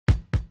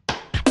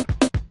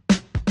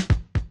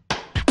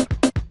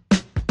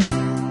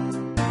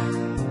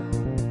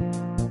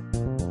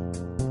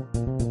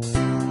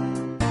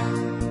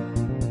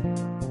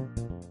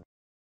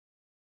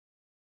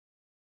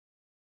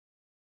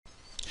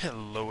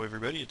Hello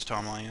everybody, it's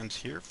Tom Lyons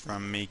here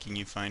from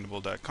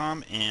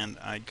MakingYouFindable.com, and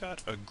I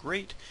got a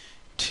great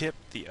tip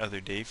the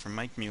other day from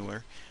Mike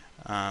Mueller.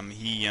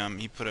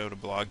 He put out a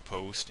blog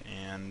post,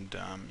 and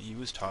he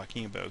was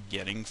talking about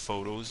getting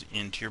photos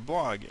into your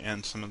blog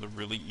and some of the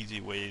really easy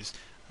ways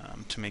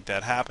to make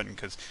that happen,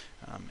 because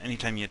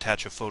anytime you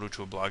attach a photo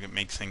to a blog, it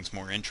makes things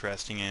more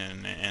interesting,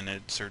 and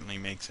it certainly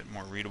makes it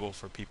more readable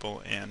for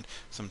people. And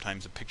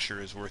sometimes a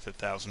picture is worth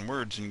 1,000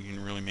 words, and you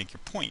can really make your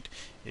point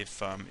if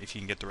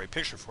you can get the right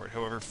picture for it.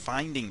 However,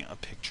 finding a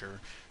picture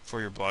for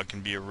your blog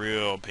can be a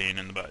real pain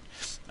in the butt.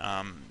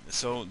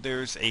 So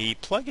there's a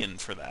plugin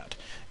for that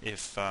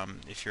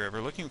if you're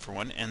ever looking for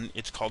one, and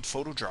it's called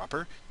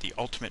PhotoDropper, the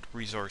ultimate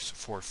resource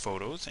for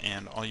photos.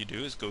 And all you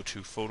do is go to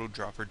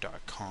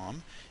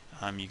PhotoDropper.com.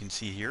 You can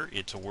see here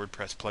it's a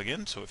WordPress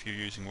plugin, so if you're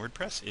using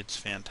WordPress, it's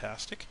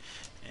fantastic.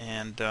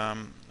 And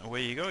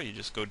away you go. You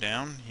just go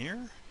down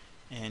here,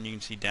 and you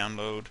can see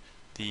download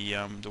the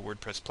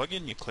WordPress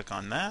plugin. You click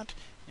on that,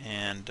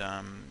 and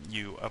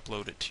you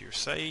upload it to your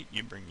site.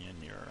 You bring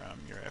in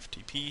your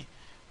FTP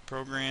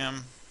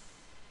program,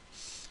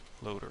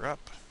 load her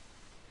up,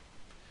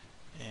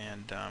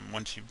 and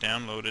once you've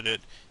downloaded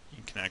it,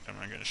 you connect. I'm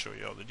not going to show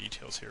you all the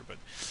details here, but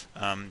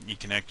you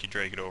connect, you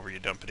drag it over, you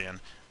dump it in.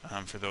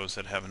 For those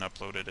that haven't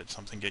uploaded it,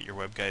 something, get your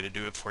web guy to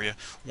do it for you.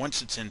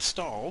 Once it's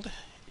installed,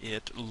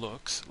 it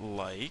looks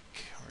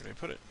like, where did I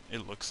put it?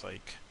 It looks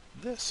like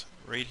this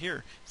right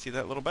here. See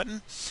that little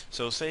button?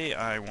 So say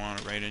I want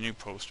to write a new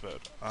post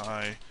about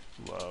I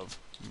love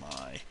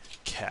my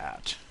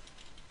cat.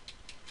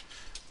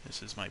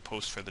 This is my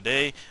post for the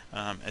day.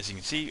 As you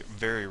can see,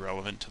 very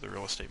relevant to the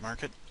real estate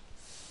market.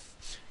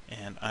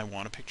 And I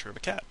want a picture of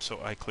a cat, so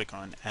I click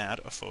on add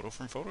a photo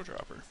from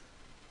PhotoDropper.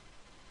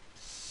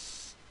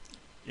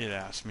 It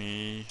asks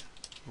me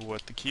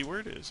what the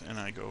keyword is, and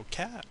I go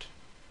cat.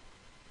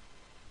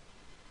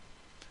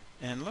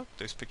 And look,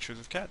 there's pictures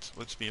of cats.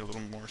 Let's be a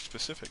little more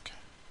specific.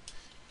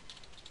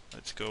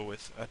 Let's go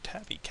with a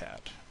tabby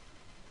cat.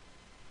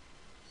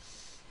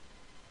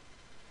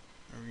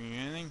 Are we getting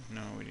anything?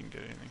 No, we didn't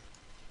get anything.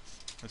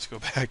 Let's go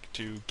back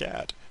to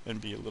cat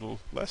and be a little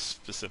less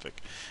specific.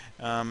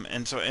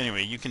 And so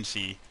anyway, you can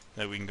see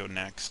that we can go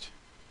next.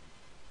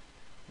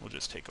 We'll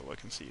just take a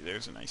look and see.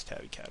 There's a nice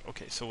tabby cat.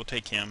 Okay, so we'll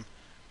take him.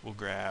 We'll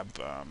grab,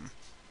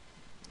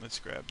 let's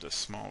grab the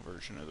small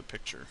version of the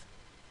picture.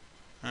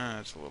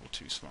 That's a little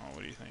too small.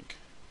 What do you think?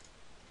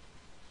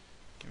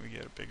 Can we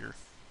get it bigger?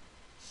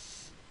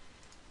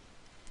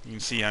 You can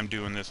see I'm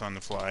doing this on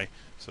the fly,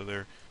 so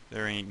there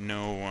ain't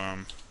no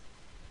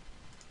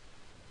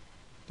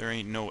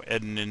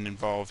editing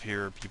involved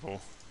here, people.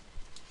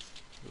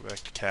 Go back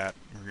to cat.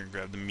 We're gonna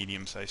grab the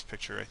medium-sized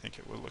picture. I think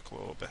it will look a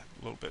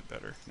little bit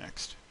better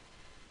next.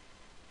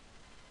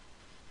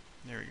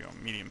 There we go,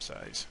 medium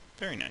size.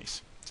 Very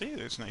nice. See,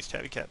 there's a nice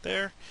tabby cat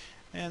there.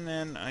 And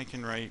then I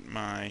can write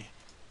my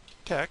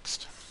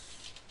text.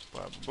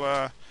 Blah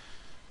blah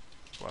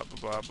blah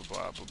blah blah blah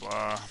blah blah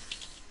blah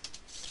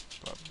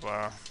blah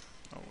blah.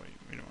 Oh wait,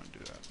 we don't want to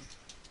do that.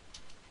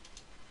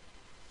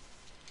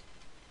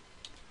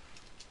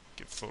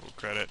 Give photo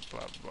credit.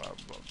 Blah blah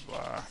blah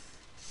blah.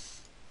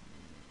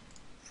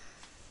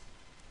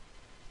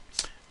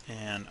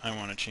 And I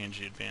want to change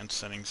the advanced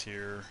settings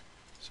here,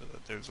 so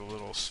that there's a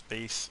little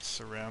space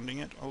surrounding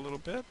it a little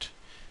bit.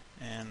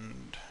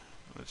 And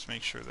let's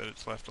make sure that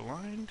it's left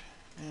aligned,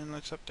 and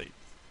let's update.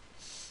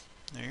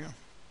 There you go.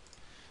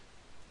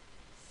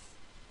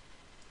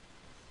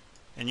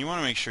 And you want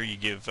to make sure you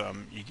give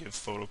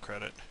photo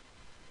credit.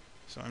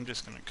 So I'm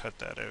just going to cut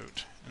that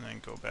out and then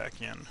go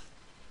back in,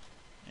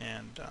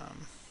 and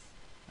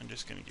I'm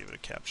just going to give it a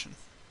caption.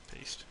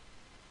 Paste.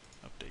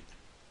 Update.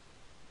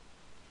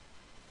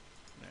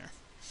 There.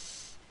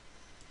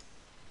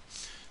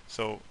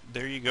 So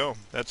there you go.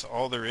 That's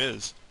all there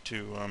is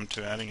to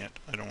adding it.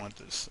 I don't want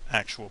this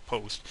actual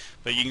post,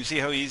 but you can see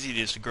how easy it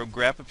is to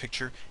grab a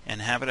picture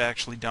and have it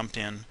actually dumped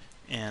in,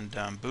 and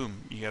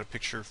boom, you got a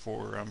picture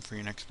for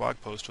your next blog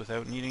post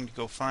without needing to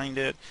go find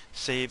it,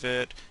 save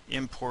it,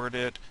 import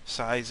it,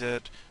 size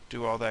it,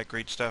 do all that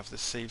great stuff. This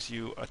saves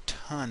you a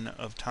ton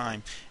of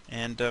time,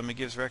 and it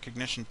gives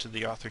recognition to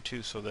the author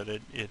too, so that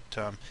it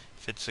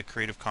fits a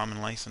Creative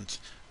Commons license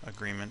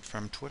agreement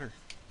from Twitter.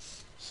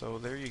 So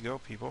there you go,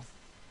 people.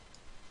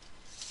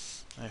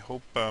 I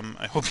hope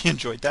you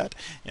enjoyed that,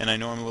 and I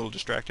know I'm a little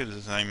distracted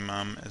as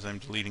I'm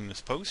deleting this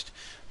post,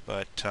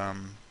 but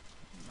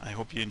I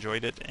hope you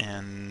enjoyed it,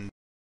 and